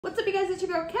What's up, you guys? It's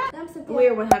your girl Kat. I'm Cynthia.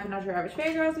 We're one half not your average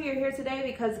fangirls. We are here today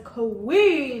because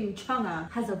Queen Chung Ha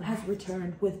has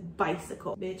returned with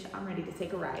bicycle. Bitch, I'm ready to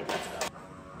take a ride. Let's go.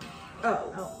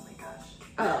 Oh. Oh my gosh.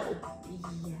 Oh.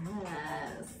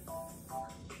 Yes.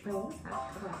 Wait, what was that?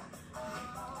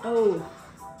 Oh.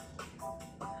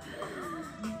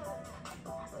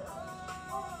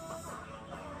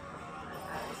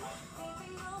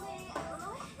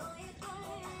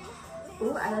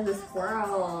 Ooh, I love this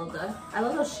world. I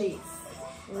love those sheets.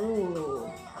 Ooh.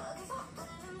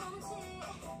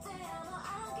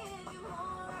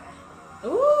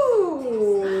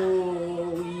 Ooh.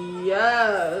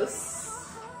 Yes.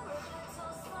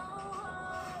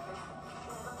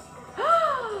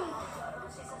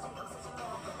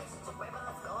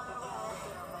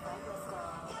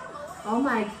 Oh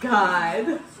my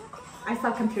god. I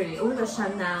saw computing. Ooh, the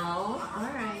Chanel.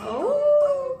 Alright. Oh.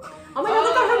 Oh my god,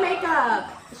 look at her makeup.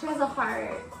 She has a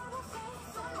heart.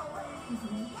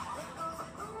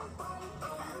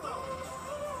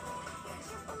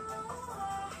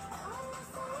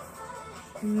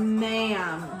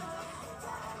 Ma'am.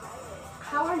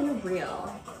 How are you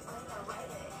real?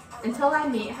 Until I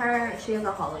meet her, she is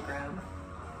a hologram.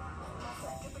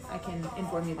 I can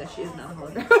inform you that she is not a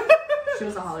hologram. She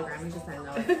was a hologram, you just didn't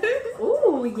know it.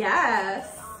 Ooh,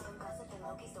 yes.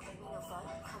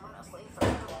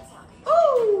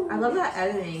 Ooh. I love that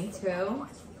editing too.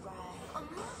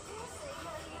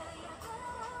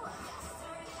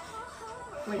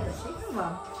 Wait, does she have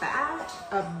a bat?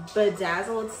 A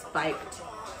bedazzled spiked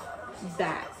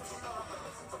bat.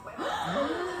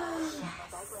 Yes.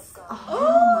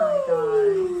 Oh my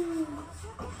god.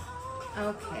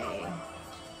 Okay.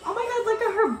 Oh my god, look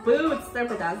at her boots. They're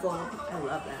bedazzled. I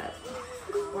love that.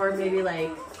 Or maybe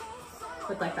like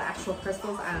with like the actual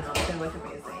crystals. I don't know. They look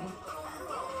amazing.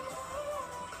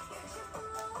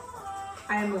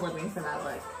 I am living for that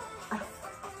look.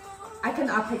 I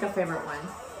cannot pick a favorite one.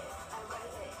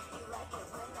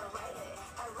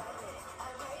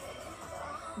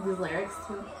 The lyrics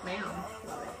too, ma'am.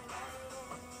 Love it.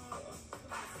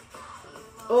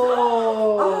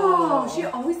 Oh. Oh, she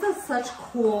always does such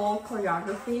cool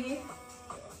choreography.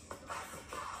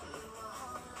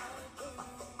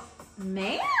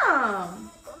 Ma'am.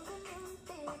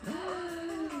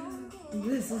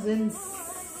 This is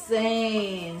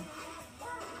insane.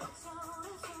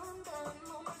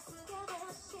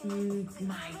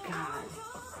 My god.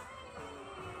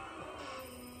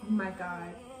 Oh my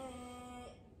god.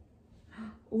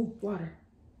 Ooh, water.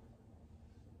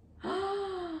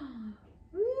 Oh.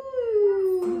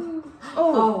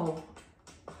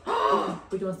 Oh.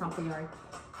 We're doing Stomp the Yard.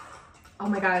 Oh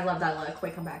my god, I love that look.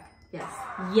 Wait, come back. Yes.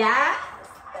 Yeah.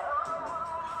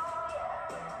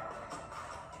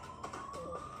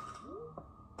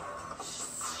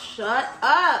 Shut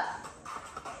up.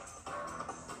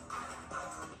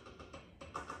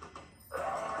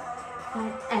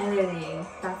 That editing.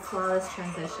 That flawless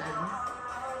transition.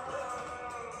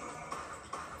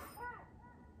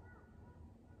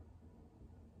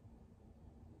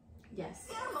 Yes.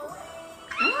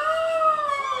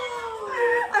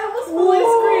 I almost fully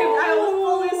screamed. I almost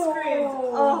fully screamed.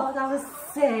 Oh, that was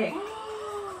sick.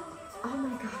 Oh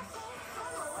my god.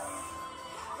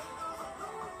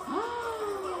 Oh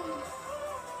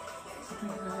my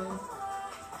god.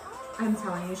 I'm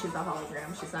telling you, she's a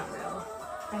hologram. She's not real.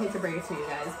 I hate to break it to you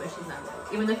guys, but she's not real.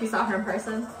 Even if you saw her in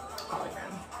person,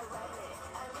 hologram.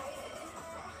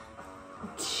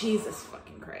 Jesus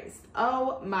fucking Christ.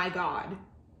 Oh my god.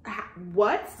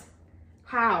 What?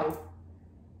 How?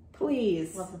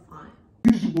 Please. Love the font.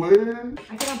 Swear?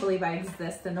 I cannot believe I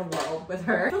exist in a world with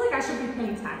her. I feel like I should be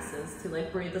paying taxes to like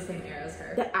breathe the same air as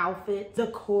her. The outfit, the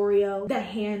choreo, the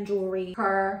hand jewelry.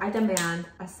 Her, I demand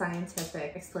a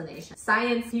scientific explanation.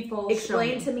 Science people,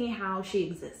 Explain show to me how she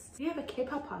exists. We have a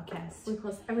K-pop podcast. We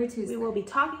post every Tuesday. We will be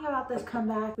talking about this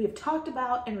comeback. We have talked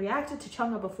about and reacted to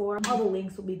Chung Ha before. All the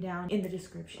links will be down in the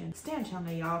description. Stan Chung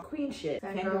Ha, y'all. Queen shit.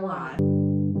 Fangirl Fangirl on.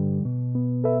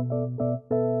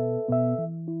 on.